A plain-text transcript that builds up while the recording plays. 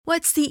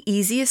What's the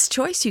easiest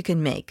choice you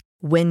can make?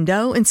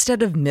 Window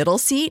instead of middle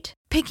seat?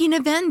 Picking a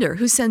vendor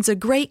who sends a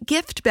great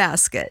gift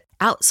basket?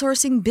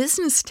 Outsourcing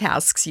business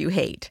tasks you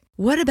hate?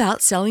 What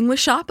about selling with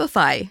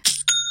Shopify?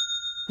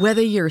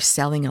 Whether you're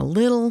selling a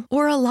little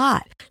or a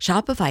lot,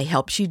 Shopify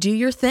helps you do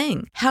your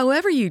thing,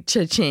 however you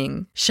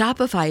cha-ching.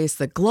 Shopify is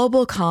the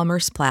global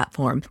commerce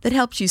platform that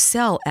helps you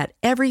sell at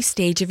every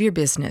stage of your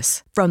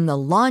business. From the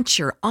launch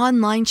your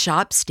online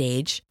shop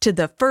stage to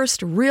the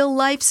first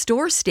real-life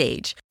store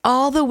stage,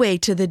 all the way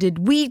to the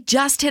did we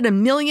just hit a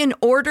million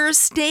orders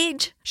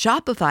stage.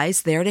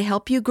 Shopify's there to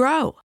help you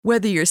grow.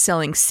 Whether you're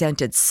selling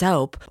scented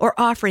soap or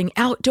offering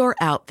outdoor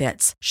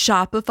outfits,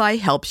 Shopify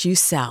helps you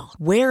sell.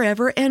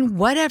 Wherever and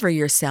whatever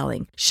you're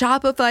selling,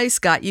 Shopify's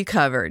got you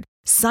covered.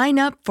 Sign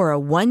up for a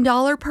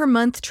 $1 per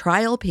month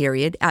trial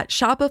period at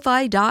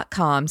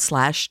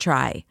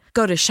shopify.com/try.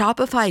 Go to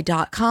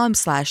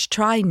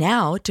shopify.com/try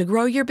now to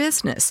grow your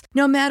business,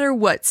 no matter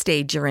what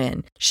stage you're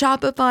in.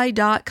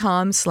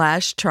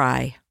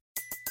 Shopify.com/try.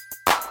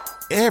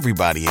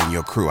 Everybody in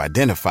your crew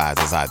identifies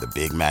as either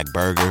Big Mac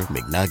Burger,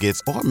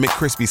 McNuggets, or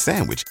McCrispy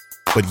Sandwich.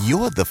 But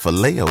you're the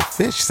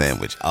Filet-O-Fish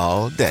Sandwich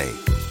all day.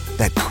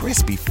 That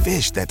crispy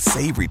fish, that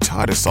savory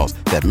tartar sauce,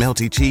 that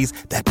melty cheese,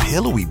 that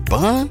pillowy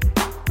bun.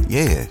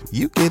 Yeah,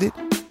 you get it.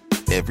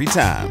 Every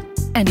time.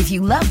 And if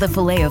you love the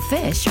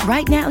Filet-O-Fish,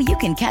 right now you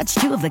can catch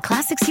two of the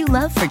classics you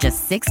love for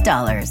just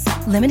 $6.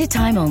 Limited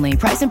time only.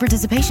 Price and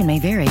participation may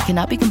vary.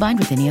 Cannot be combined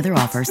with any other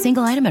offer.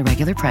 Single item at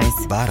regular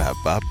price.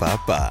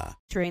 Ba-da-ba-ba-ba.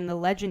 Featuring the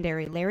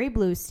legendary Larry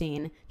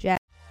Bluestein. The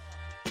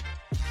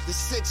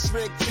Six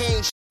Ring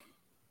King.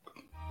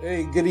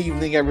 Hey, good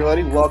evening,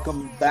 everybody.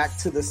 Welcome back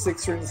to the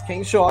Six Rings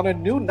King Show on a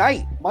new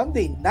night,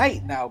 Monday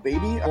night now,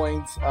 baby.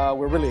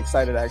 We're really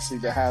excited,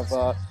 actually, to have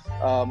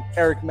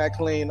Eric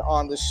McLean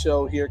on the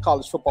show here,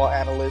 college football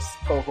analyst,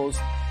 co-host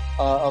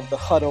of The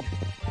Huddle.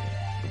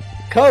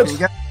 Coach,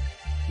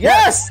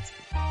 yes!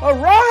 All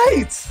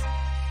right!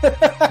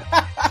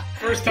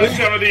 First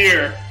touchdown of the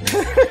year.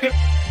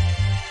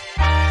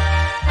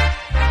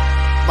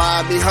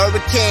 Miami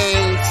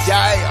Hurricanes,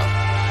 yeah.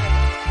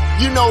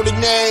 You know the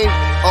name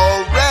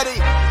already.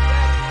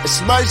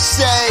 It's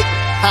Mercy.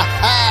 Ha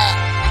ha.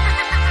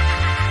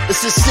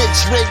 It's the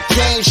Six Ring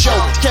King Show.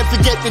 Can't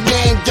forget the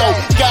name though.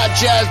 Got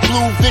Jazz,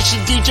 Blue, Vision,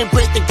 DJ,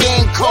 break the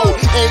game code.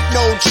 Ain't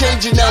no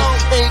changing them,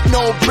 ain't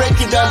no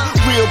breaking them.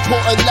 Real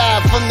Portland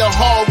live from the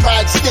Hard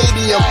Rock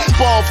Stadium.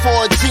 Ball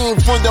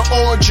 14 for the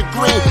orange and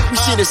green. We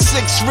see the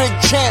Six Ring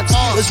champs.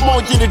 It's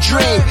more than a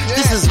dream.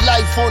 This is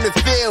life on the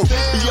field.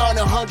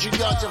 Beyond 100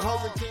 yards, a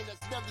hurricane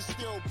that's never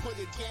still put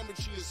a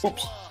damage to your squad.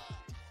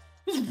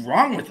 What's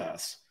wrong with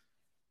us?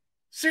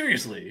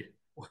 Seriously.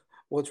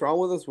 What's wrong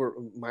with us? We're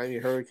Miami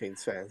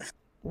Hurricanes fans.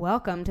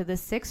 Welcome to the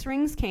Six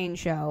Rings Kane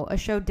Show, a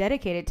show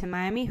dedicated to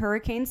Miami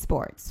Hurricane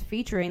sports,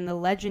 featuring the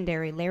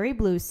legendary Larry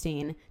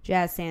Bluestein,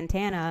 Jazz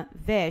Santana,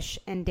 Vish,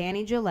 and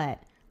Danny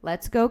Gillette.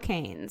 Let's go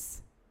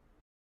Canes.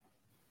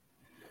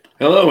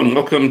 Hello and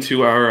welcome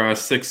to our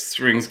Six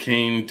Rings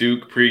Kane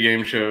Duke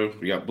pregame show.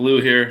 We got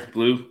Blue here.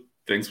 Blue,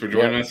 thanks for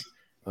joining us.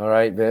 All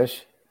right,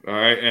 Vish. All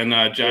right, and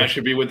Jazz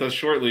should be with us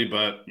shortly,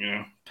 but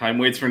time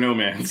waits for no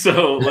man.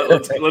 So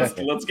let's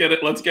get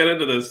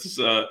into this.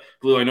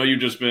 Blue, I know you've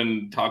just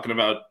been talking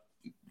about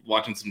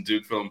watching some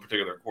Duke film,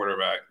 particular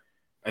quarterback.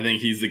 I think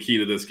he's the key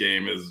to this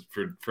game is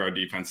for our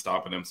defense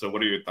stopping him. So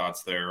what are your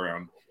thoughts there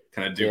around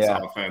kind of Duke's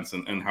offense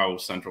and how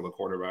central the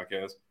quarterback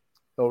is?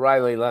 Well,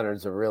 Riley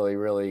Leonard's a really,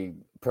 really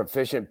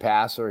proficient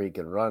passer. He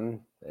can run,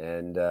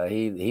 and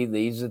he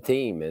leads the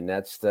team, and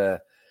that's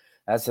the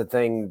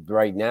thing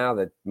right now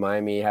that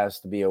Miami has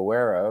to be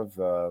aware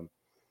of.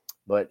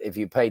 But if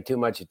you pay too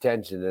much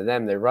attention to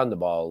them, they run the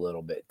ball a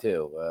little bit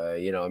too.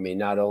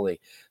 Not only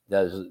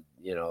does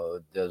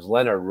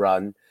Leonard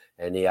run,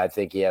 and I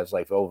think he has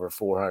like over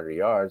 400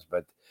 yards,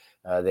 but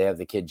they have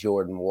the kid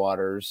Jordan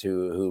Waters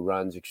who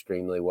runs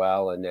extremely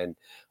well, and then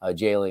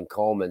Jalen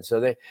Coleman. So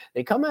they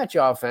come at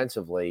you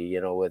offensively,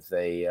 with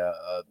a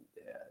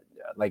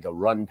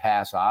run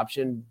pass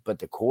option, but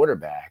the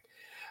quarterback.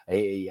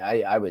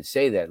 I would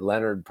say that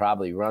Leonard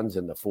probably runs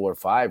in the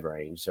 4-5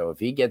 range. So if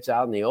he gets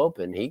out in the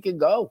open, he could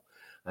go.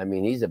 I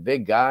mean, he's a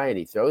big guy and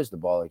he throws the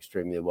ball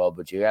extremely well,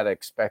 but you got to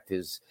respect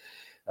his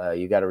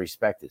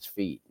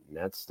feet. And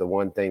that's the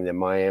one thing that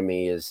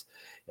Miami has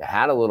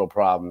had a little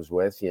problems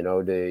with,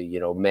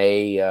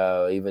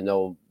 May, even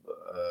though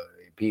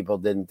people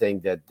didn't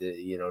think that,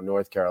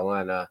 North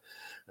Carolina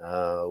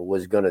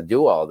was going to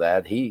do all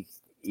that.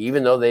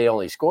 Even though they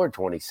only scored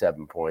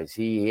 27 points,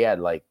 he had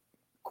like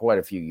quite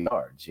a few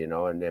yards,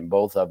 and then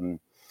both of them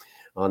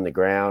on the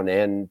ground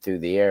and through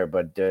the air.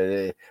 But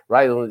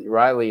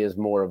Riley is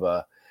more of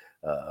a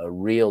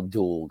real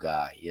duel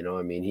guy.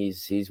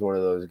 He's one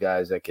of those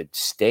guys that could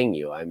sting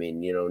you.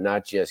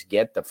 Not just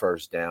get the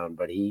first down,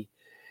 but he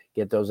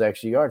get those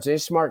extra yards.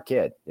 He's a smart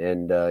kid.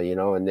 And,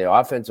 and the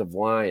offensive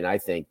line, I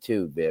think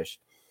too, Bish,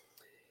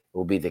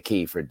 will be the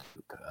key for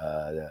Duke.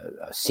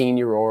 A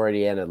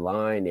senior-oriented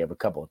line. They have a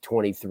couple of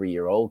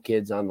 23-year-old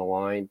kids on the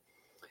line.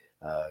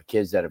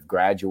 kids that have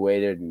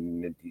graduated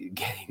and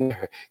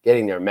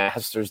getting their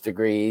master's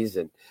degrees,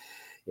 and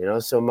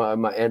so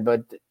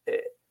but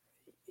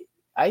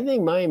I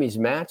think Miami's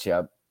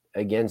matchup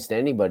against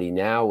anybody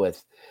now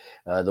with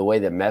the way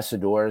that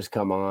Messidor has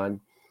come on,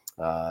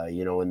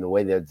 and the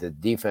way that the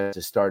defense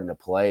is starting to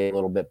play a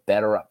little bit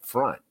better up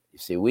front. You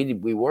see,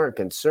 we weren't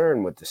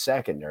concerned with the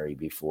secondary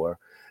before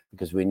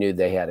because we knew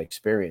they had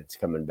experience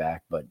coming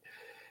back, but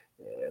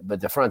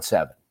the front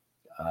seven,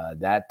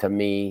 that to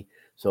me.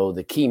 So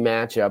the key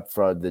matchup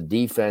for the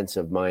defense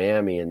of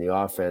Miami and the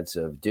offense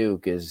of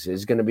Duke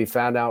is going to be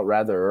found out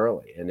rather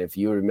early. And if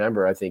you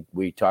remember, I think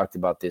we talked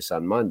about this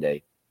on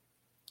Monday.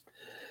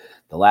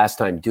 The last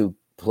time Duke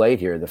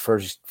played here, the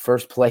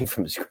first play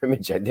from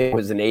scrimmage, I think,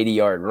 was an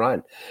 80-yard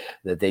run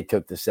that they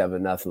took the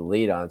 7-0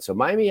 lead on. So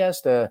Miami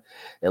has to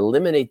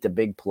eliminate the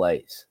big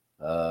plays.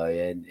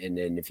 And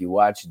if you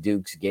watch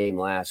Duke's game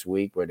last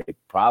week, where they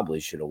probably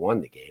should have won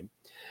the game,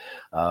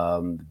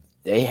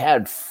 they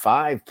had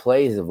 5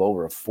 plays of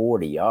over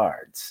 40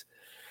 yards.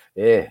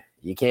 Yeah,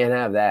 you can't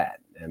have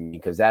that. I mean,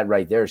 because that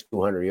right there is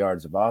 200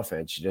 yards of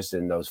offense just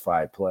in those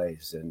 5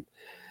 plays.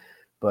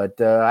 But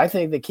I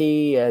think the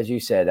key, as you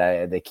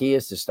said, the key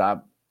is to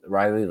stop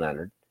Riley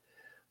Leonard.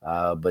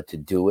 But to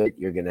do it,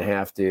 you're going to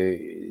have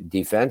to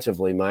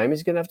defensively.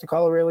 Miami's going to have to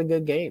call a really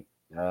good game.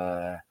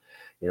 I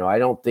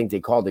don't think they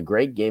called a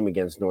great game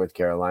against North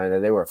Carolina.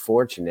 They were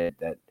fortunate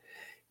that.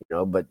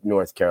 But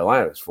North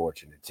Carolina was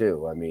fortunate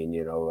too. I mean,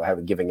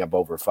 giving up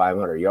over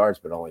 500 yards,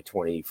 but only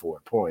 24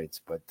 points.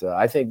 But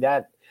I think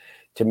that,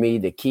 to me,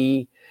 the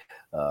key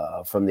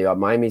from the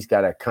Miami's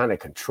got to kind of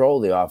control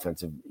the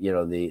offensive,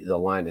 the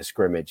line of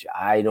scrimmage.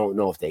 I don't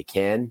know if they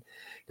can,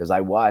 because I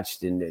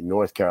watched in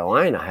North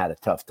Carolina had a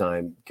tough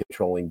time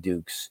controlling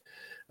Duke's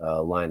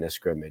line of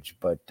scrimmage.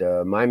 But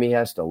Miami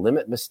has to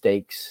limit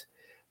mistakes.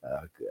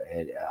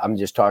 And I'm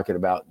just talking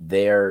about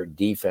their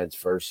defense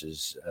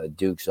versus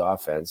Duke's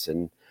offense,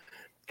 and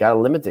got to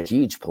limit the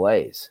huge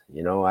plays.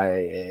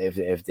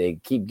 If they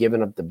keep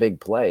giving up the big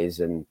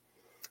plays, and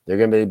they're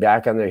going to be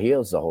back on their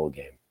heels the whole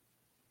game.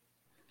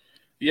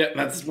 Yeah,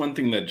 that's one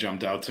thing that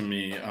jumped out to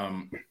me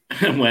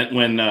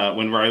when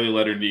Riley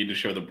Leonard needed to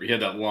show he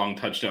had that long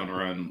touchdown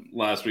run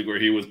last week where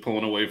he was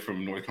pulling away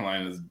from North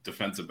Carolina's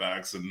defensive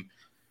backs, and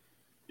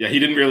he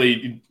didn't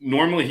really.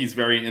 Normally, he's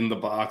very in the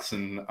box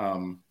and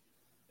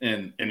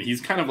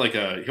he's kind of like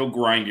he'll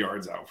grind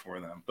yards out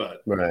for them,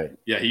 but right.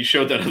 Yeah, he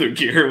showed that other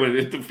gear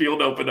when the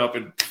field opened up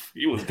and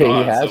he was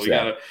gone.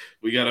 So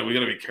we gotta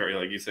be careful.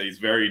 Like you say, he's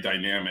very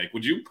dynamic.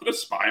 Would you put a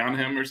spy on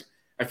him? Or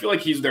I feel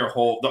like he's the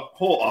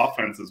whole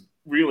offense is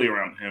really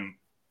around him.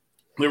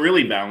 They're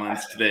really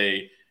balanced.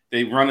 They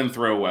run and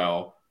throw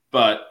well,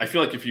 but I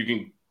feel like if you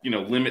can,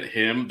 limit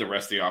him, the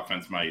rest of the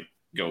offense might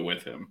go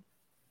with him.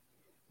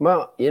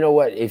 Well, you know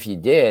what? If you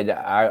did,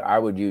 I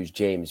would use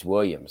James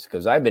Williams,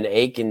 because I've been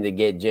aching to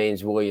get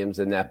James Williams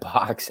in that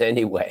box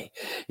anyway.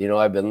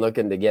 I've been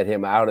looking to get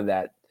him out of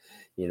that.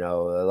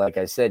 Like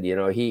I said,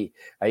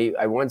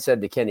 I once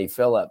said to Kenny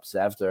Phillips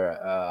after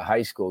a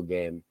high school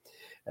game,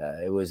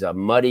 it was a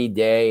muddy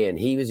day, and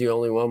he was the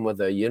only one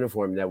with a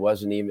uniform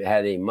that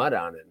had any mud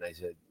on it. And I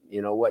said,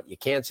 you know what? You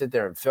can't sit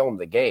there and film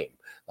the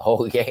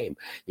whole game.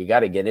 You got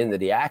to get into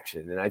the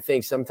action. And I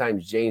think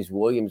sometimes James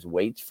Williams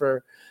waits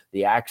for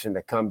the action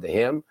to come to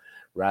him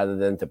rather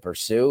than to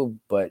pursue.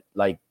 But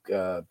like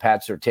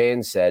Pat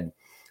Surtain said,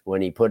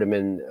 when he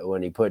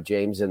put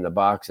James in the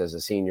box as a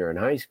senior in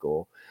high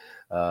school,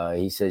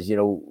 he says,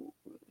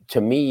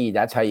 to me,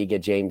 that's how you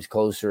get James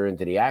closer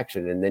into the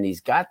action. And then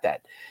he's got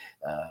that,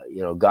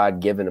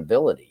 God-given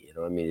ability.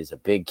 He's a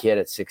big kid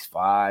at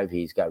 6'5".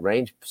 He's got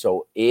range.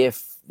 So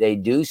if they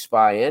do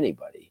spy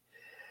anybody,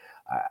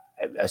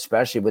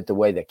 especially with the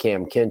way that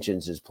Cam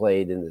Kinchens has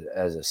played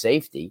as a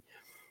safety,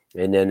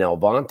 and then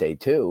Elvante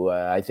too,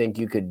 I think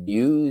you could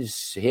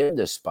use him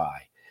to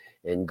spy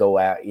and go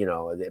at,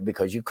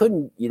 because you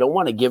don't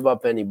want to give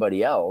up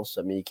anybody else.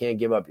 I mean, you can't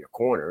give up your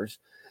corners,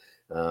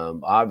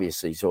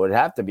 obviously. So it'd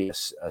have to be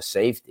a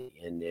safety.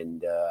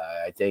 And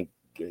I think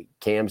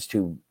Cam's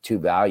too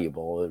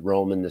valuable.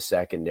 Roman the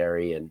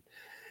secondary,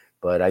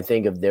 but I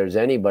think if there's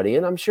anybody,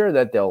 and I'm sure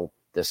that they'll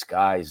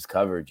disguise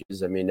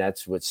coverages. I mean,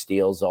 that's what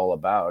Steele's all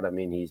about. I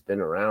mean, he's been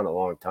around a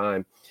long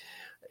time.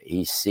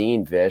 He's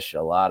seen Vish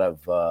a lot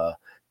of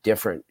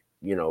different,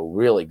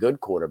 really good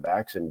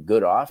quarterbacks and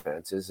good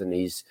offenses, and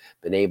he's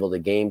been able to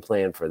game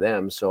plan for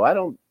them. So I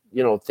don't,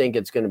 think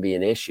it's going to be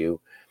an issue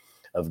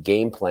of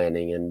game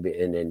planning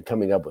and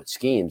coming up with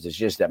schemes. It's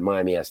just that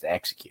Miami has to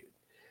execute.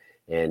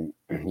 And,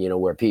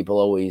 where people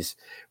always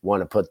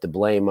want to put the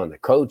blame on the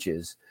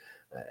coaches,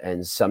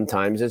 and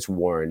sometimes it's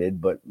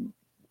warranted, but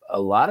a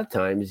lot of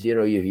times,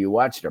 you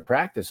watch their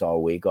practice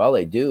all week, all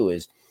they do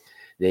is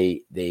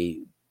they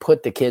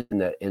put the kid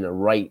in the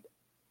right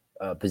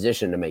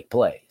position to make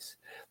plays.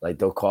 Like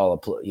they'll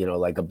call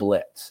like a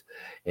blitz.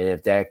 And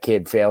if that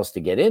kid fails to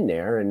get in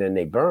there and then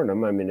they burn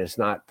him, I mean, it's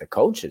not the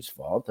coach's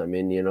fault. I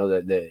mean,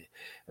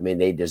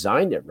 they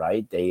designed it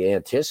right. They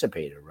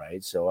anticipated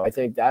right. So I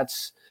think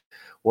that's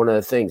one of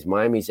the things,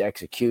 Miami's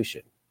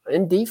execution.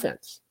 in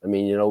defense. I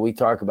mean, we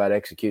talk about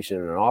execution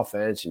in an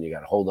offense, and you got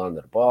to hold on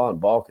to the ball and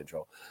ball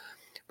control.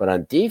 But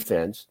on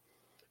defense,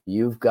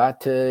 you've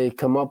got to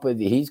come up with.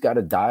 He's got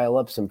to dial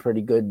up some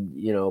pretty good,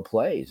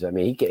 plays. I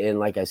mean, he can. And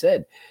like I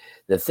said,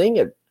 the thing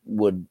that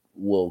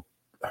will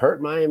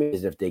hurt Miami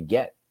is if they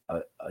get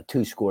a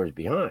 2 scores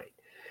behind.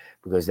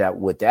 Because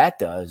what that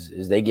does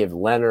is they give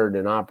Leonard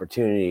an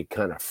opportunity to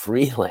kind of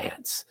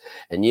freelance.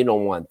 And you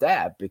don't want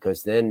that,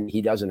 because then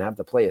he doesn't have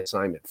to play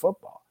assignment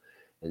football.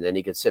 And then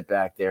he can sit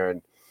back there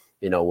and,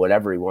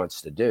 whatever he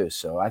wants to do.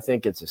 So I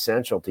think it's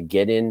essential to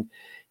get in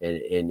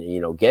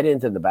and get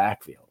into the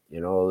backfield,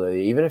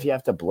 even if you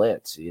have to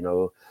blitz,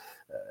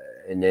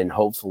 and then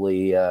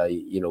hopefully,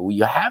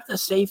 you have the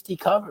safety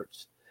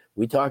covers.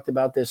 We talked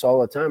about this all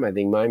the time. I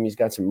think Miami's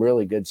got some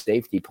really good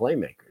safety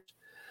playmakers.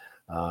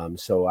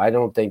 So I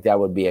don't think that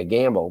would be a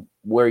gamble.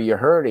 Where you're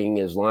hurting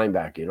is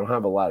linebacker. You don't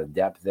have a lot of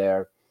depth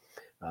there.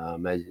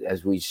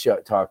 As we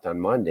talked on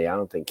Monday, I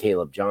don't think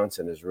Caleb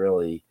Johnson has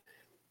really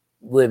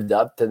lived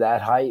up to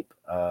that hype.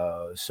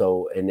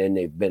 And then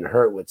they've been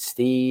hurt with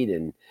Steed,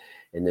 and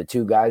the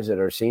 2 guys that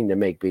are seen to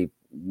be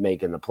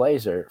making the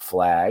plays are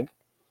Flag,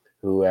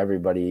 who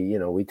everybody,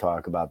 we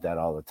talk about that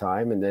all the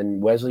time. And then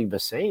Wesley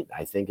Bassint,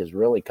 I think, is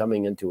really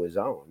coming into his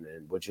own,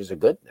 which is a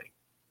good thing.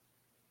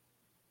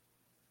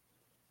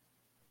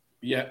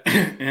 Yeah,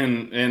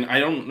 and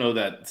I don't know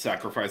that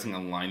sacrificing a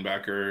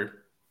linebacker.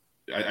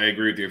 I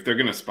agree with you. If they're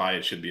going to spy,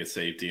 it should be a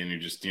safety, and you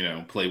just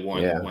play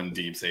one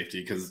deep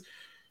safety, because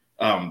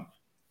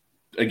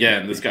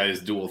again, this guy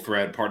is dual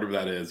threat. Part of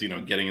that is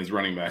getting his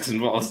running backs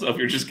involved. So if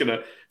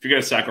you're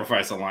gonna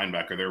sacrifice a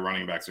linebacker, their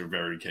running backs are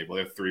very capable.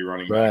 They have 3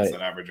 running backs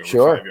that average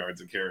over 5 yards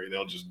a carry.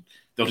 They'll just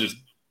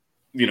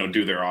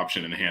do their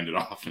option and hand it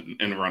off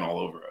and run all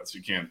over us.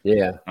 You can't.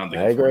 Yeah, I don't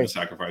think it's going to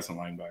sacrifice a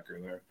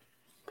linebacker there.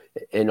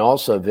 And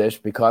also, Vish,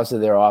 because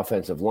of their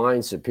offensive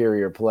line,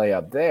 superior play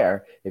up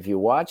there, if you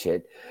watch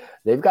it,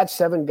 they've got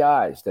 7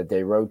 guys that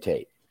they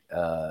rotate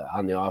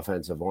on the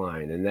offensive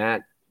line. And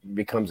that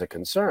becomes a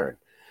concern,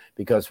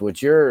 because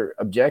what your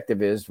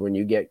objective is when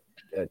you get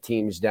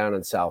teams down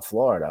in South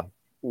Florida,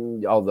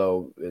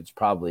 although it's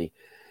probably,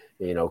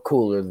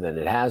 cooler than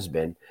it has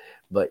been,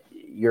 but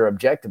your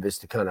objective is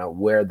to kind of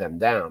wear them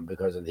down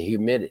because of the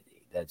humidity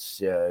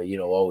that's,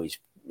 always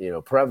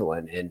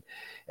prevalent. And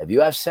if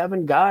you have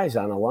 7 guys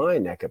on a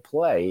line that could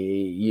play,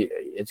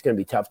 it's going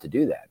to be tough to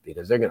do that,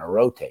 because they're going to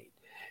rotate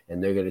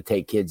and they're going to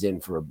take kids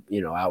in for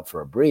out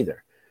for a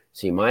breather.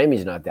 See,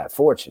 Miami's not that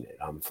fortunate,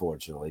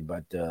 unfortunately,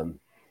 but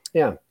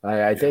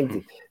I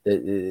think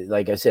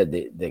like I said,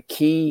 the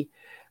key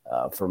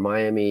for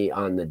Miami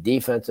on the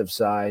defensive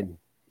side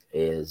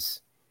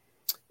is,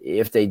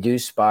 if they do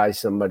spy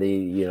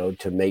somebody,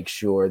 to make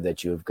sure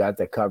that you've got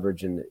the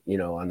coverage on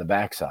the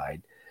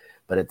backside.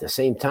 But at the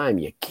same time,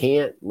 you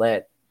can't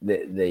let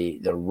the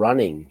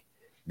running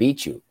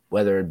beat you,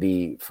 whether it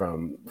be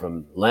from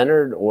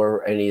Leonard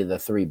or any of the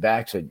 3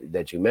 backs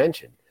that you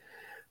mentioned.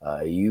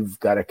 You've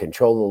got to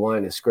control the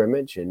line of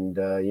scrimmage. And,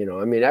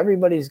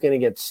 everybody's going to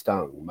get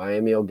stung.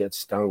 Miami will get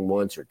stung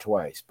once or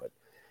twice, but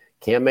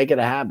can't make it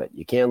a habit.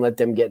 You can't let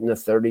them get in the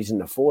 30s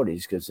and the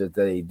 40s, because if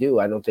they do,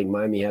 I don't think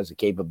Miami has the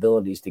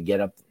capabilities to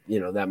get up,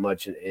 that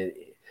much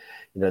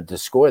to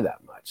score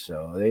that much.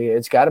 So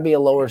it's got to be a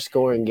lower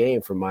scoring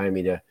game for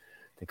Miami to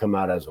come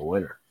out as a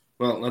winner.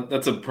 Well,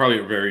 that's probably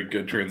a very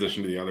good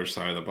transition to the other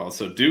side of the ball.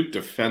 So Duke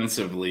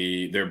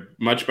defensively, they're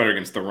much better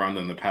against the run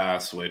than the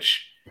pass,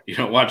 which,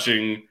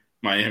 watching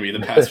Miami the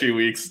past few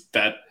weeks,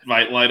 that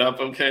might light up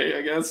okay,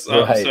 I guess.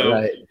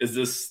 Is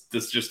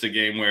this just a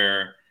game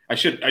where I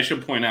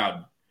should point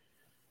out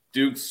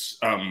Duke's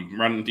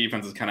run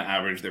defense is kind of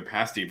average. Their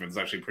pass defense is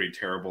actually pretty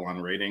terrible on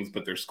ratings,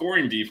 but their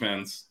scoring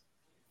defense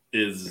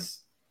is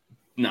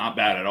not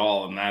bad at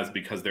all, and that's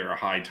because they're a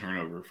high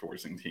turnover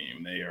forcing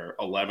team. They are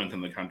 11th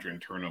in the country in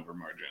turnover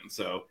margin.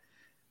 So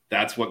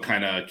that's what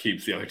kind of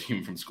keeps the other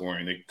team from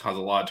scoring. They cause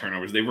a lot of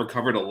turnovers. They've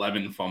recovered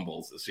 11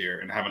 fumbles this year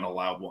and haven't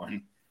allowed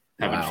one,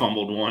 haven't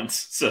fumbled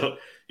once. So,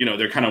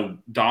 they're kind of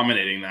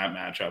dominating that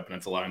matchup, and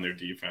it's allowing their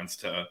defense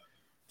to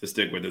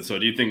stick with it. So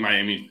do you think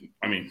Miami,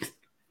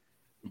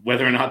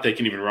 whether or not they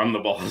can even run the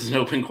ball is an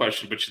open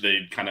question, but should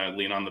they kind of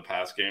lean on the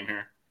pass game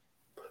here?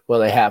 Well,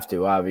 they have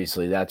to,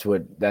 obviously. That's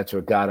what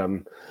got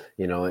them,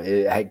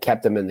 it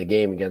kept them in the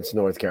game against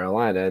North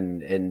Carolina.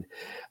 And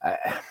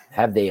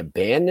have they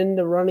abandoned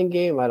the running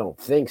game? I don't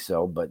think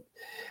so. But,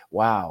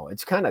 wow,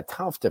 it's kind of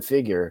tough to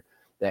figure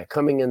that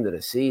coming into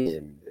the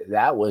season,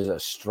 that was a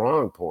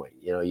strong point.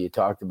 You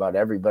talked about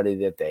everybody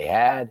that they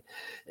had,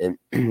 and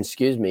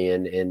excuse me,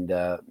 and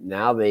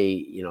now they,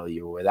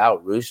 you're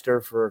without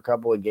Rooster for a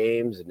couple of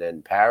games, and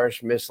then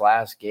Parrish missed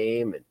last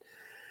game,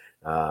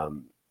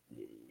 and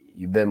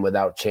you've been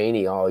without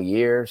Chaney all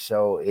year.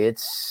 So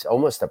it's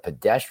almost a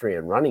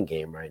pedestrian running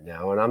game right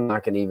now. And I'm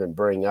not going to even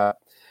bring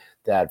up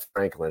Thad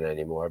Franklin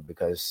anymore,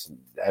 because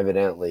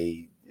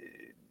evidently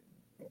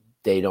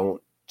they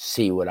don't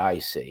see what I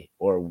see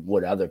or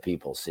what other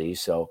people see.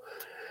 So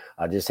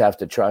I'll just have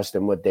to trust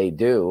in what they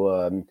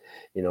do.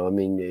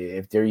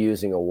 If they're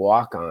using a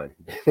walk-on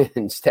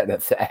instead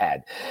of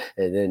Thad,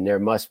 then there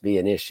must be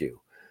an issue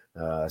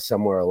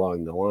somewhere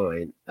along the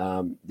line.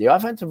 The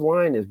offensive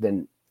line has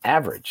been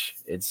average.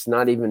 It's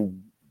not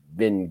even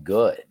been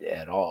good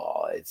at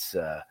all.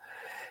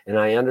 And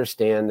I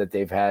understand that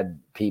they've had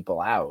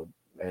people out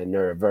and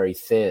they're very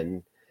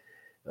thin.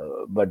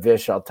 But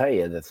Vish, I'll tell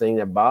you, the thing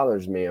that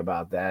bothers me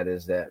about that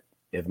is that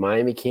if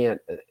Miami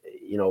can't,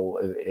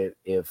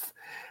 if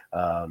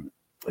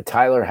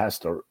Tyler has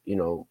to,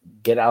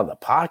 get out of the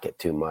pocket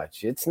too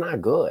much, it's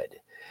not good.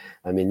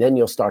 I mean, then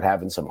you'll start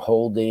having some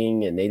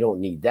holding, and they don't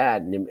need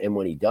that. And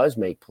when he does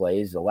make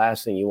plays, the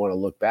last thing you want to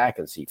look back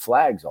and see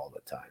flags all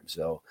the time.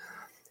 So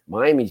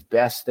Miami's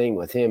best thing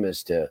with him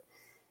is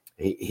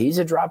he's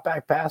a drop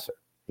back passer.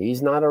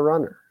 He's not a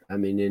runner. I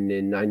mean,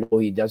 and I know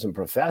he doesn't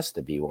profess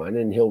to be one,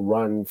 and he'll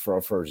run for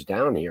a first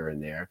down here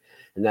and there.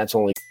 And that's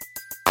only.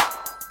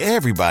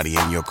 Everybody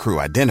in your crew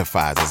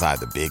identifies as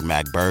either Big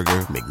Mac Burger,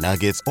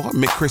 McNuggets, or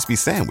McCrispy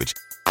Sandwich.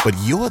 But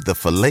you're the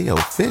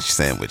Filet-O-Fish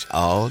Sandwich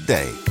all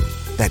day.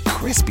 That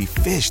crispy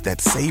fish, that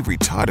savory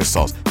tartar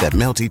sauce, that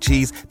melty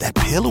cheese, that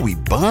pillowy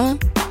bun.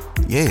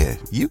 Yeah,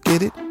 you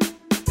get it.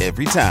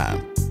 Every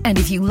time. And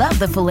if you love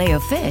the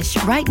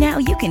Filet-O-Fish, right now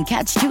you can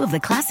catch 2 of the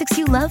classics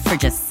you love for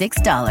just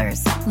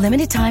 $6.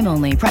 Limited time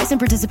only. Price and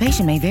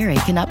participation may vary.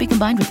 Cannot be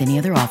combined with any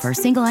other offer.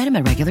 Single item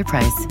at regular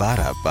price.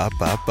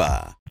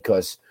 Ba-da-ba-ba-ba.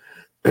 Because,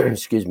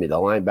 excuse me, the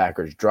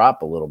linebackers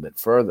drop a little bit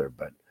further,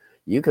 but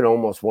you can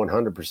almost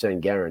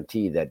 100%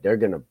 guarantee that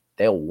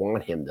they'll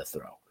want him to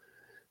throw.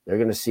 They're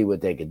going to see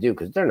what they could do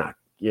because they're not,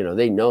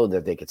 they know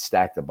that they could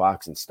stack the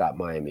box and stop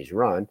Miami's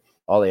run.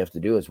 All they have to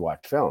do is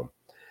watch film.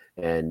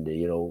 And,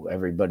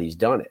 everybody's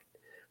done it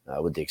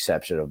with the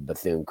exception of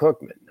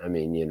Bethune-Cookman. I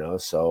mean,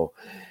 so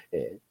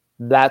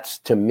that's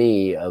to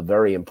me a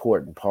very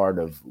important part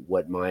of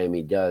what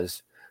Miami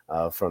does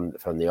from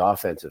the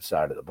offensive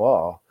side of the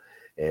ball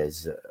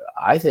is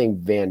I think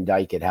Van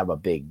Dyke could have a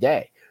big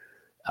day.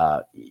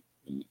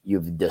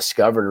 You've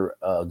discovered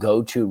a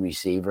go-to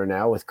receiver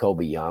now with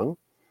Kobe Young.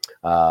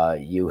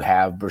 You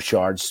have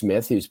Brashard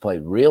Smith, who's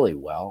played really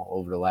well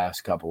over the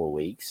last couple of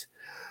weeks.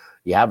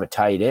 You have a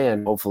tight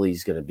end. Hopefully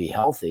he's going to be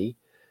healthy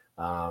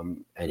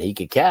and he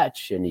could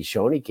catch, and he's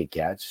shown he could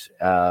catch.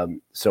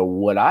 So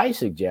what I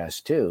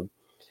suggest too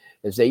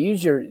is they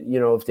use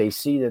if they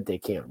see that they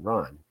can't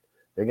run,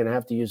 they're going to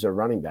have to use their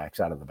running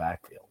backs out of the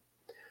backfield.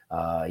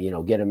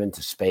 Get them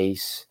into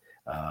space.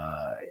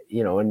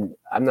 And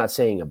I'm not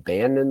saying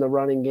abandon the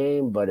running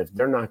game, but if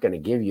they're not going to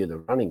give you the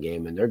running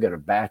game and they're going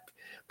to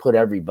put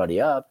everybody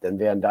up, then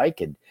Van Dyke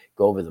could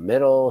go over the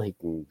middle. He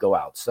can go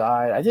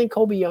outside. I think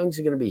Kobe Young's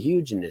going to be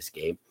huge in this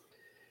game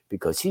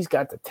because he's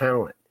got the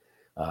talent.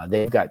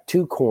 They've got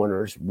 2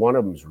 corners. One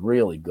of them's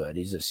really good.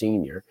 He's a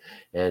senior.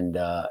 And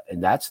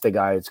that's the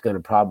guy that's going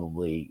to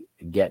probably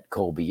get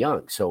Kobe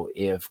Young. So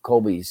if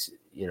Kobe's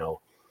going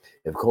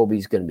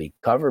to be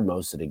covered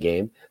most of the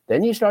game,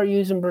 then you start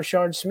using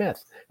Brashard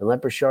Smith and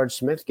let Brashard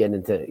Smith get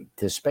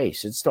into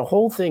space. It's the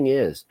whole thing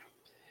is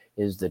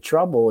the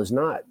trouble is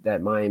not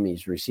that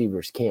Miami's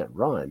receivers can't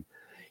run.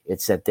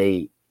 It's that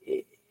they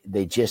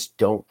just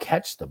don't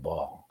catch the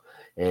ball.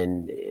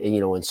 And,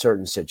 in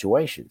certain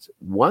situations,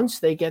 once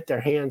they get their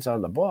hands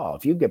on the ball,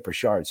 if you get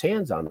Brashard's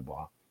hands on the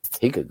ball,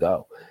 he could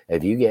go.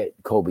 If you get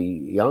Kobe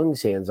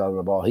Young's hands on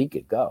the ball, he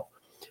could go.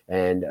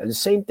 And the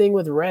same thing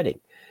with Redding.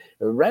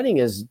 Redding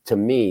to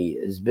me,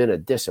 has been a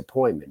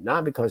disappointment,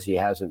 not because he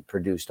hasn't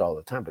produced all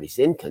the time, but he's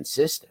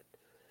inconsistent.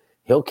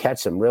 He'll catch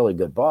some really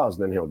good balls,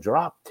 and then he'll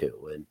drop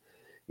 2. And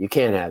you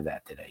can't have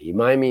that today.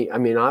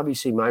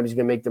 Obviously Miami's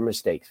going to make their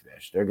mistakes,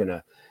 Fish. They're going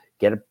to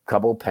get a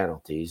couple of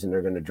penalties and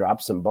they're going to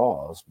drop some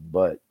balls,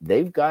 but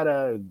they've got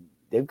to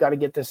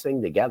get this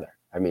thing together.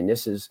 I mean,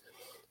 this is,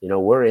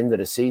 we're into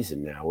the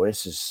season now.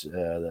 This is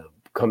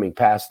coming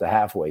past the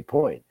halfway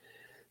point.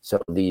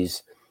 So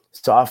these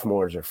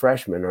sophomores or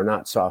freshmen are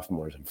not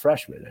sophomores and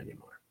freshmen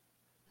anymore.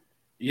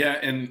 Yeah,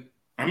 and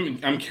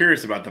I'm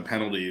curious about the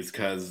penalties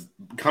because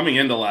coming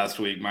into last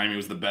week, Miami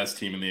was the best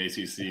team in the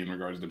ACC in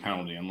regards to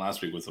penalty, and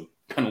last week was a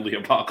penalty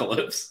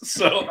apocalypse.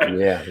 So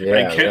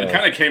it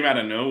kind of came out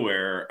of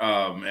nowhere,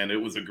 and it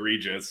was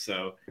egregious.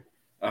 So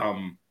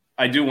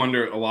I do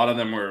wonder. A lot of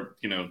them were,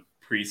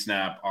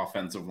 pre-snap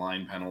offensive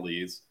line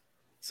penalties.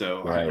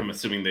 So right. I'm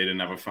assuming they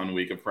didn't have a fun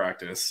week of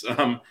practice.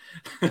 The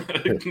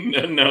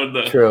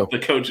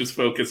coaches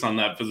focus on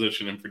that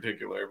position in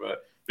particular,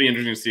 but be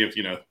interesting to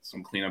see if,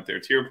 some cleanup there.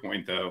 To your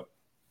point, though,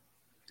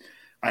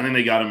 I think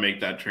they got to make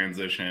that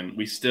transition.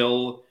 We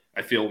still,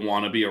 I feel,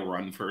 want to be a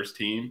run-first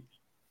team.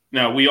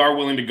 Now, we are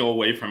willing to go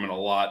away from it a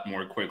lot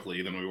more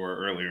quickly than we were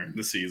earlier in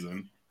the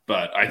season,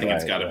 but I think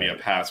it's got to be a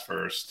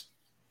pass-first.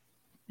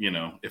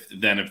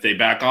 If they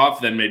back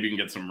off, then maybe you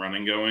can get some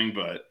running going,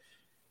 but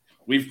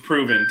we've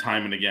proven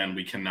time and again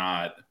we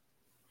cannot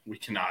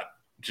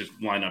just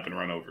line up and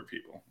run over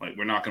people. Like,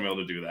 we're not going to be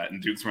able to do that.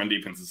 And Duke's run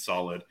defense is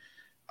solid.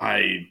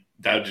 That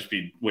would just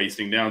be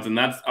wasting downs. And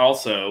that's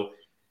also,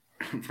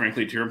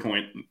 frankly, to your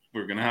point,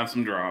 We're going to have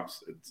some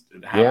drops.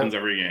 It happens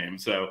every game.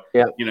 So,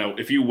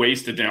 if you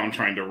waste a down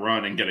trying to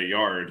run and get a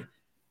yard,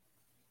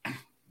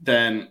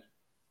 then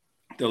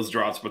those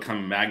drops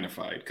become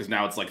magnified because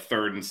now it's like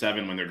 3rd and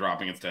 7 when they're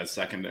dropping instead of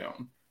 2nd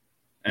down.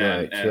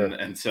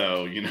 And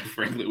so,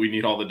 frankly, we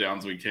need all the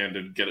downs we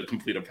can to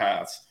complete a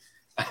pass.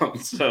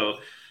 So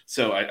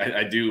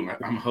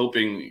I'm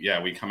hoping,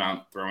 we come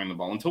out throwing the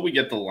ball until we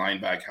get the line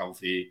back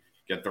healthy,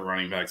 get the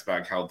running backs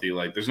back healthy.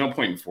 Like, there's no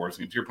point in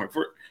forcing it. To your point,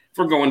 if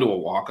we're going to a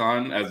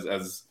walk-on,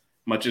 as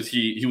much as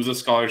he was a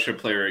scholarship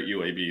player at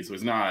UAB, so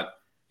he's not,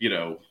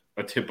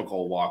 a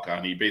typical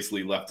walk-on. He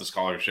basically left the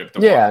scholarship to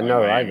I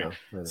know.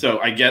 So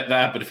I get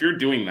that, but if you're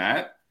doing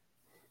that,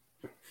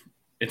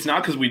 it's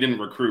not because we didn't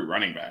recruit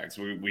running backs.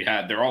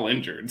 They're all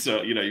injured.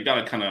 So, you got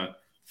to kind of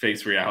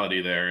face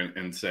reality there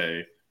and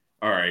say,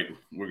 all right,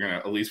 we're going to,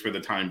 at least for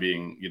the time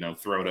being,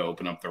 throw to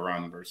open up the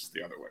run versus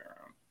the other way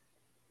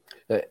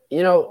around.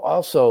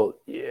 Also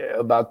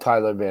about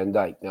Tyler Van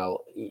Dyke. Now,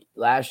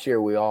 last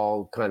year we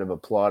all kind of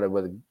applauded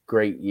what a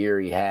great year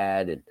he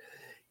had and,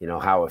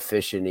 how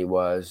efficient he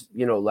was.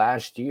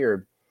 Last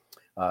year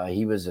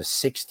he was a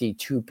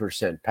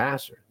 62%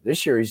 passer.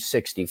 This year he's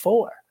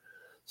 64.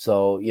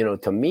 So,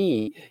 to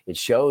me, it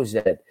shows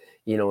that,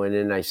 and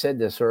then I said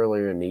this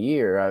earlier in the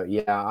year,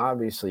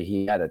 obviously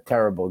he had a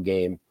terrible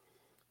game,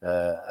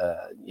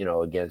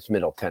 against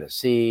Middle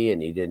Tennessee,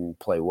 and he didn't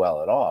play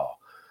well at all.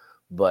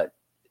 But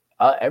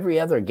every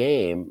other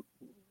game,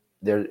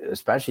 there,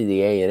 especially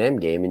the A&M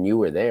game, and you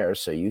were there,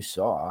 so you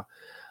saw,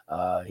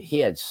 he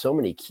had so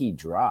many key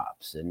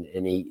drops, and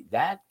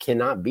that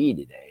cannot be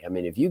today. I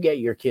mean, if you get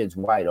your kids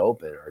wide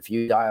open, or if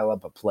you dial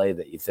up a play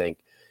that you think,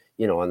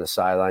 on the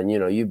sideline,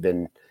 you've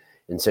been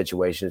in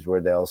situations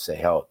where they'll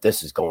say, oh,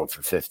 this is going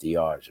for 50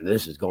 yards, or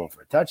this is going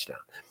for a touchdown.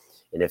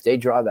 And if they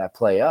draw that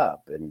play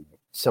up and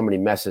somebody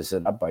messes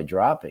it up by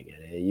dropping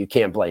it, you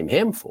can't blame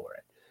him for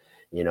it,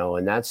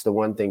 and that's the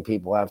one thing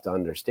people have to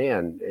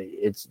understand.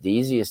 It's the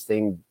easiest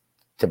thing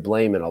to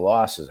blame in a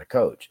loss as a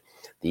coach.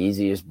 The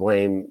easiest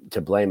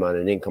to blame on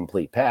an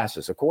incomplete pass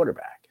as a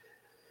quarterback.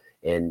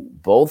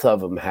 And both of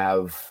them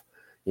have,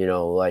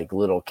 like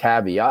little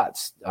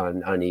caveats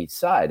on each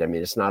side. I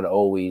mean, it's not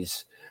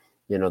always,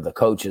 the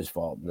coach's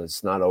fault, and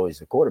it's not always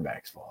the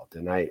quarterback's fault.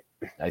 And I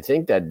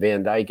think that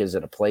Van Dyke is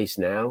at a place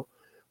now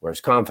where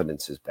his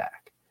confidence is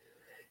back.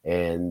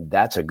 And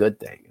that's a good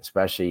thing,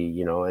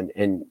 especially,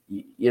 and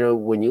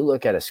when you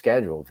look at a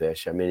schedule,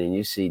 Vish, I mean, and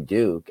you see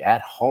Duke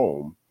at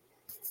home,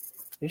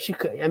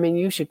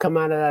 you should come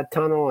out of that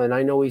tunnel. And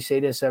I know we say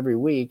this every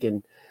week,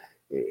 and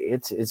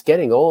it's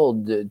getting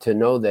old to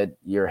know that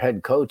your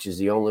head coach is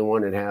the only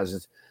one that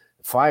has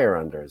fire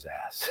under his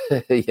ass.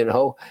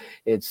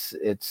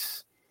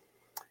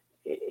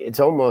 It's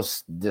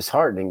almost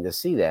disheartening to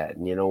see that.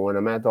 And, when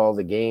I'm at all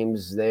the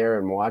games there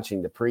and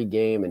watching the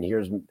pregame, and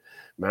here's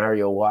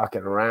Mario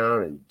walking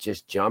around and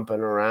just jumping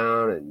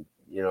around and,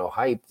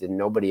 hyped, and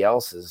nobody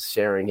else is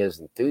sharing his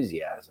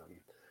enthusiasm,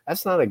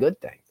 that's not a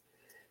good thing.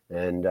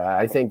 And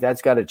I think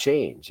that's got to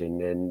change.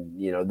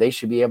 And they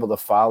should be able to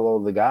follow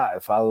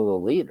the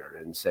leader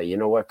and say, you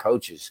know what,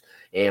 coach is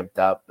amped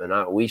up,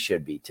 and we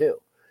should be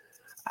too.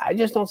 I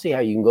just don't see how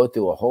you can go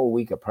through a whole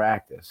week of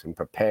practice and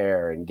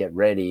prepare and get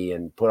ready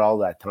and put all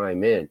that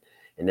time in.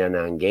 And then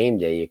on game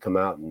day, you come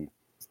out and,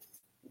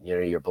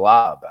 you're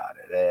blah about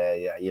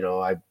it.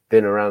 I've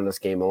been around this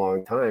game a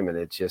long time, and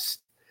it's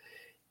just,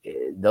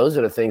 those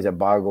are the things that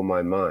boggle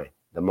my mind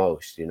the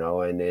most,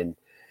 and then,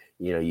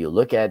 you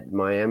look at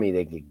Miami,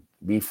 they could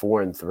be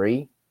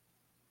 4-3,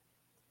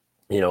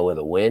 with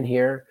a win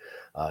here,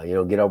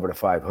 get over the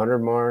 500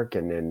 mark,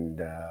 and then,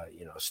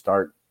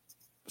 start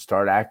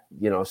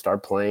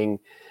playing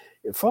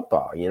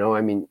football.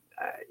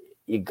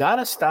 You got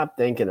to stop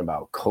thinking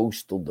about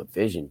coastal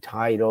division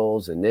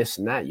titles and this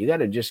and that. You got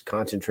to just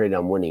concentrate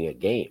on winning a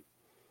game.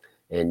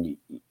 And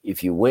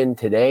if you win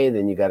today,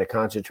 then you got to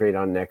concentrate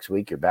on next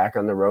week. You're back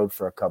on the road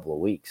for a couple of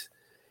weeks.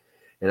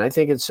 And I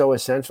think it's so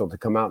essential to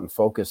come out and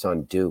focus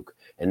on Duke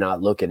and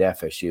not look at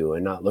FSU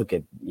and not look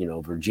at,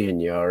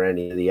 Virginia or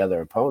any of the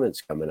other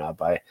opponents coming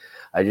up. I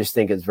just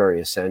think it's very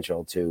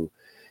essential to,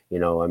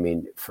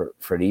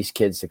 for these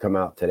kids to come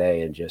out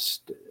today and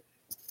just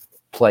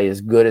play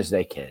as good as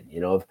they can.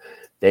 If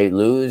they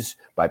lose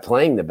by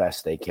playing the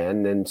best they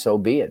can, then so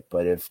be it.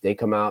 But if they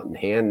come out and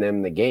hand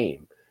them the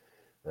game,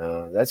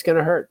 that's going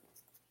to hurt.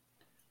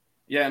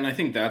 Yeah, and I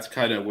think that's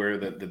kind of where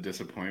the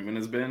disappointment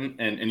has been.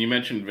 And you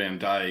mentioned Van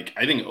Dyke.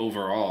 I think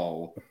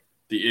overall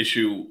the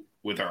issue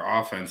with our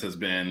offense has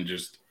been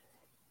just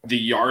the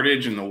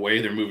yardage and the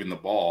way they're moving the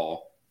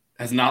ball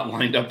has not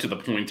lined up to the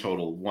point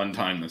total one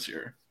time this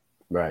year.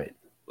 Right.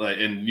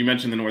 And you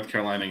mentioned the North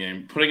Carolina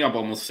game, putting up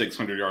almost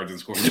 600 yards and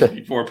scoring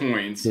 54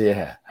 points.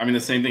 Yeah. I mean, the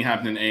same thing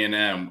happened in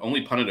A&M,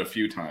 only punted a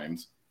few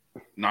times,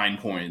 9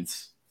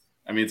 points.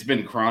 I mean, it's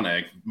been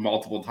chronic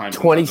multiple times.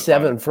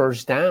 27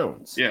 first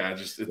downs. Yeah,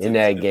 in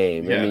that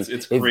game. Yeah,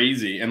 it's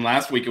crazy. And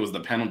last week it was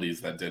the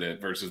penalties that did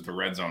it versus the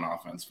red zone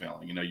offense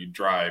failing. You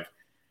drive,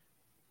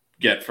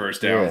 get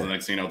first downs, and the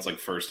next thing you know, it's like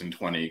 1st and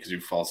 20 because you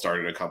false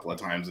started a couple of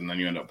times, and then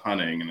you end up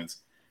punting, and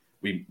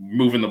we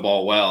moving the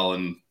ball well,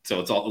 and so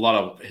it's a lot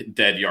of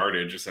dead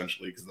yardage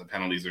essentially because the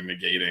penalties are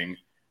negating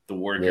the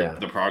work,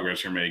 the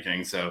progress you're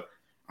making. So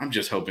I'm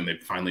just hoping they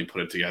finally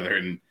put it together,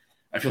 and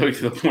I feel like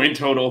if the point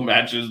total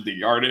matches the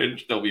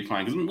yardage, they'll be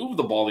fine because we move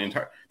the ball the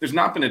entire. There's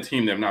not been a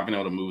team that have not been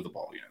able to move the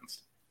ball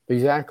against.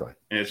 Exactly.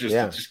 And it's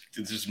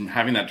just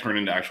having that turn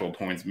into actual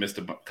points. Missed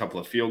a couple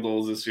of field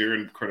goals this year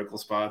in critical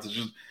spots.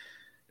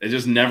 It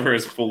just never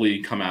has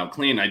fully come out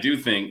clean. I do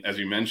think, as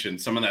you mentioned,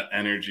 some of that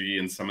energy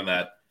and some of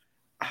that,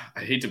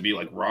 I hate to be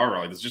like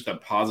rah-rah, it's just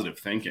that positive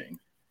thinking.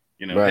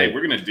 You know, hey,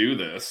 we're going to do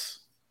this.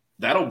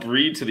 That'll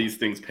breed to these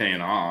things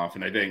paying off.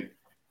 And I think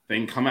they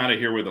can come out of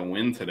here with a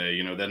win today.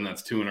 You know, then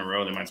that's 2 in a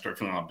row. They might start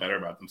feeling a lot better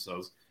about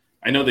themselves.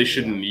 I know they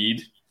shouldn't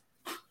need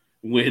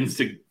wins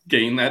to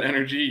gain that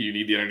energy. You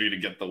need the energy to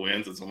get the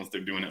wins. It's almost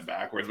they're doing it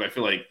backwards. But I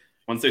feel like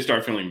once they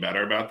start feeling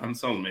better about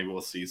themselves, maybe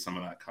we'll see some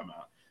of that come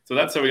out. So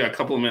that's so we got a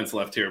couple of minutes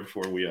left here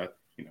before we,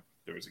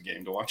 there was a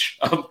game to watch.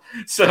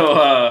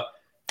 Why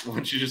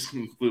don't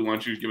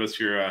you give us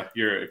your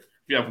if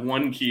you have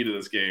one key to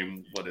this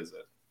game, what is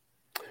it?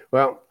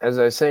 Well, as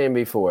I was saying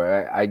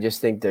before, I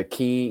just think the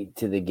key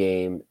to the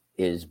game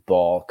is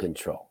ball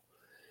control.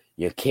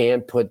 You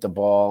can't put the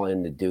ball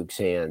in the Duke's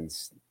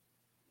hands.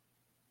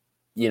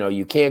 You know,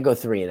 you can't go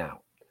 3 and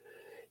out.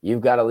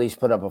 You've got to at least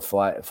put up a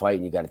fight,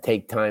 and you got to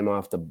take time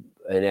off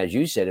and as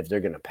you said, if they're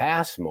going to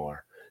pass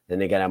more, then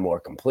they got to have more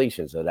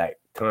completion, so that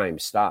time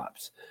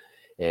stops.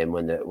 And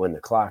when the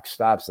clock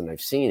stops, and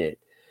I've seen it,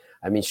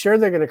 I mean, sure,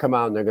 they're going to come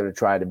out and they're going to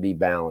try to be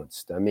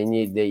balanced. I mean,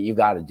 you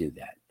got to do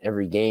that.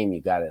 Every game,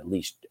 you got to at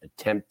least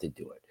attempt to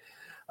do it.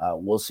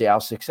 We'll see how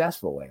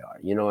successful they are.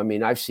 You know, I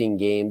mean, I've seen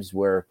games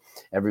where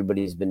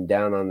everybody's been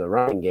down on the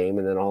running game,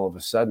 and then all of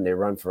a sudden they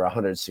run for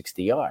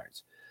 160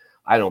 yards.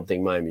 I don't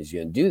think Miami's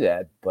going to do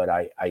that, but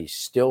I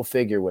still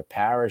figure with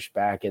Parrish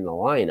back in the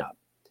lineup,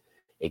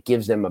 it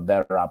gives them a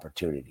better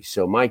opportunity.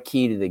 So my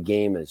key to the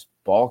game is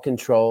ball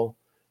control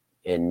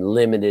and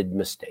limited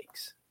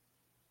mistakes.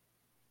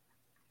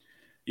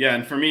 Yeah,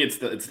 and for me, it's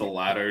the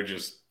latter.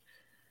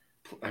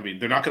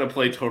 They're not going to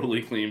play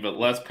totally clean, but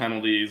less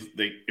penalties.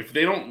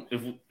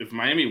 If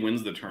Miami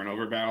wins the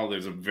turnover battle,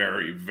 there's a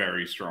very,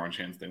 very strong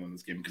chance they win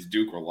this game because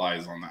Duke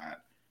relies on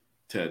that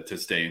to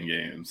stay in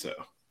games. So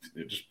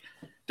just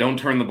don't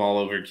turn the ball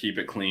over, keep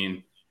it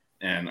clean,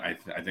 and I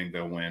think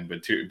they'll win.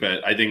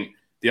 But I think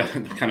the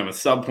other kind of a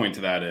sub point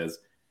to that is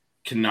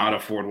cannot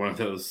afford one of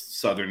those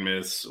Southern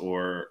Miss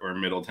or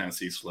Middle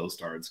Tennessee slow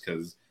starts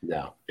because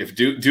if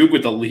Duke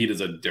with the lead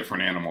is a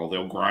different animal,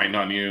 they'll grind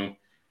on you.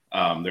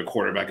 Their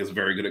quarterback is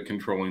very good at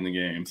controlling the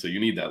game, so you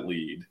need that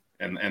lead.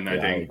 And I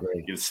think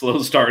a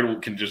slow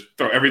start can just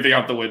throw everything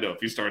out the window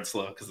if you start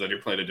slow because then you're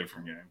playing a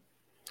different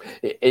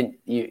game. And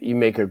you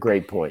make a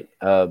great point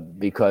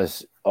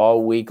because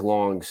all week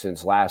long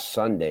since last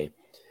Sunday,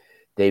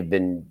 they've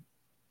been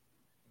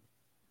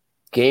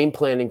game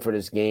planning for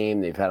this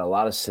game. They've had a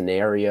lot of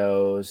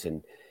scenarios,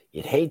 and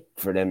you'd hate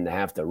for them to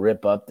have to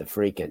rip up the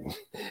freaking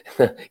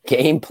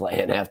game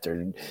plan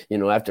after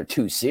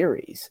 2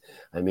 series.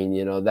 I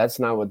mean, that's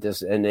not what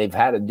this – and they've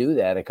had to do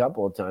that a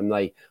couple of times.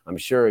 Like I'm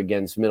sure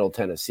against Middle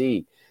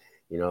Tennessee,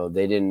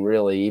 they didn't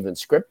really even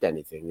script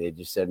anything. They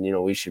just said,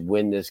 we should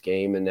win this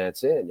game, and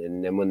that's it.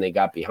 And then when they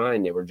got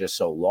behind, they were just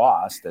so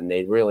lost, and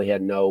they really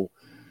had no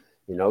 –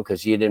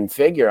 because you didn't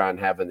figure on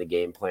having the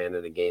game plan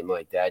in a game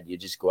like that. You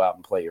just go out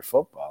and play your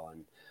football,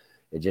 and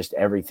it just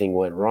everything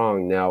went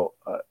wrong. Now,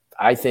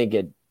 I think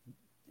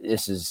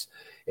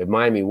if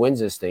Miami wins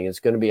this thing, it's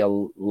going to be a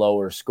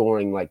lower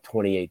scoring, like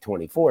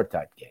 28-24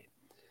 type game.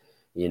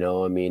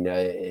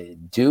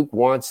 Duke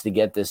wants to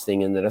get this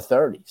thing into the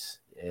 30s.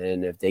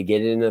 And if they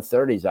get it in the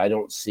 30s, I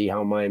don't see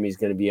how Miami's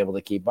going to be able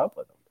to keep up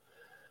with them.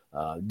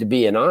 To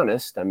be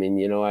honest,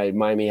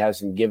 Miami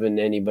hasn't given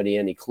anybody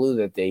any clue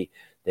that they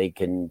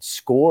can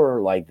score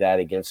like that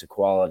against a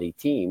quality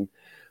team.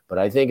 But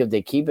I think if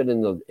they keep it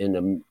in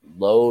the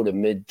low to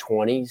mid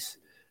 20s,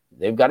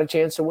 they've got a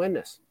chance to win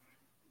this.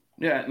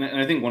 Yeah, and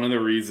I think one of the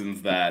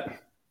reasons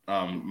that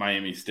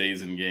Miami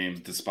stays in games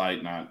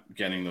despite not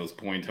getting those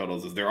point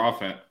totals is the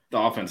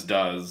offense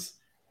does,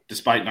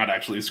 despite not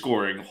actually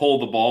scoring,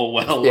 hold the ball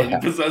well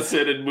and possess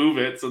it and move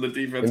it so the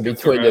defense in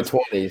gets between the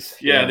 20s.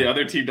 Yeah, the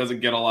other team doesn't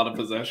get a lot of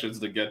possessions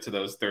to get to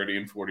those 30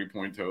 and 40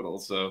 point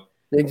totals. So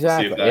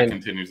exactly. We'll see if that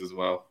continues as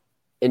well.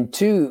 And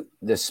to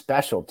the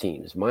special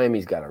teams,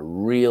 Miami's got a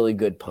really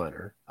good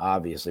punter,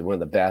 obviously one of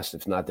the best,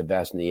 if not the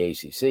best in the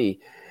ACC.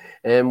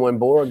 And when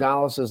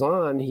Borregales is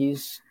on,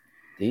 he's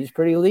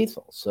pretty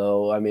lethal.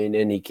 So,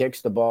 and he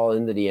kicks the ball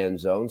into the end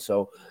zone.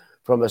 So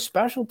from a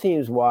special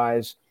teams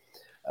wise,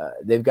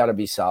 they've got to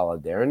be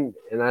solid there. And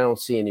I don't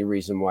see any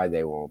reason why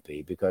they won't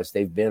be because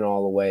they've been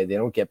all the way. They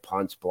don't get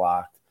punts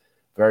blocked,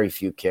 very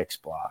few kicks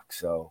blocked.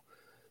 So,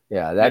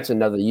 yeah, that's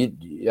another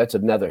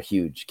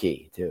huge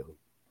key too.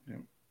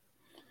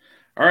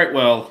 All right,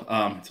 well,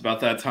 it's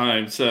about that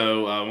time.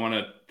 So I want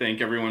to thank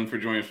everyone for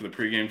joining us for the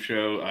pregame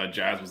show.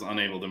 Jazz was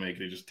unable to make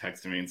it. He just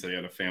texted me and said he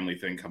had a family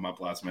thing come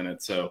up last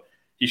minute. So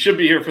he should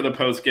be here for the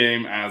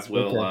postgame, as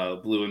will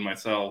Blue and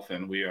myself.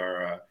 And we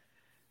are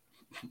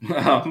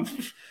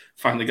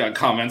Finally got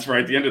comments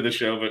right at the end of the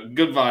show, but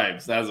good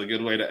vibes. That was a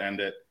good way to end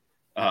it.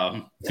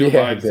 Good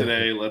vibes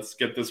today. Let's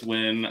get this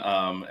win.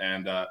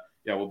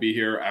 We'll be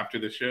here after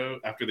the show,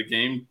 after the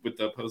game, with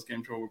the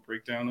post-game show. We'll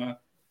break down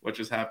what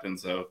just happened.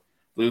 So,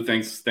 Blue,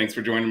 thanks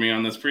for joining me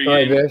on this pregame. All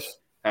right, Bish.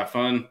 Have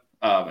fun,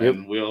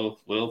 and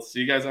we'll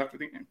see you guys after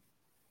the game.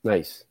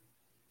 Nice.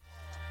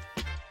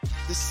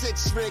 The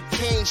Six Ring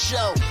King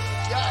Show.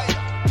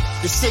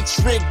 Yeah. The Six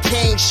Ring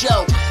King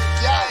Show.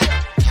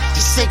 Yeah. The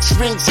Six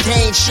Rings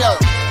King Show.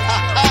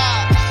 Ha ha.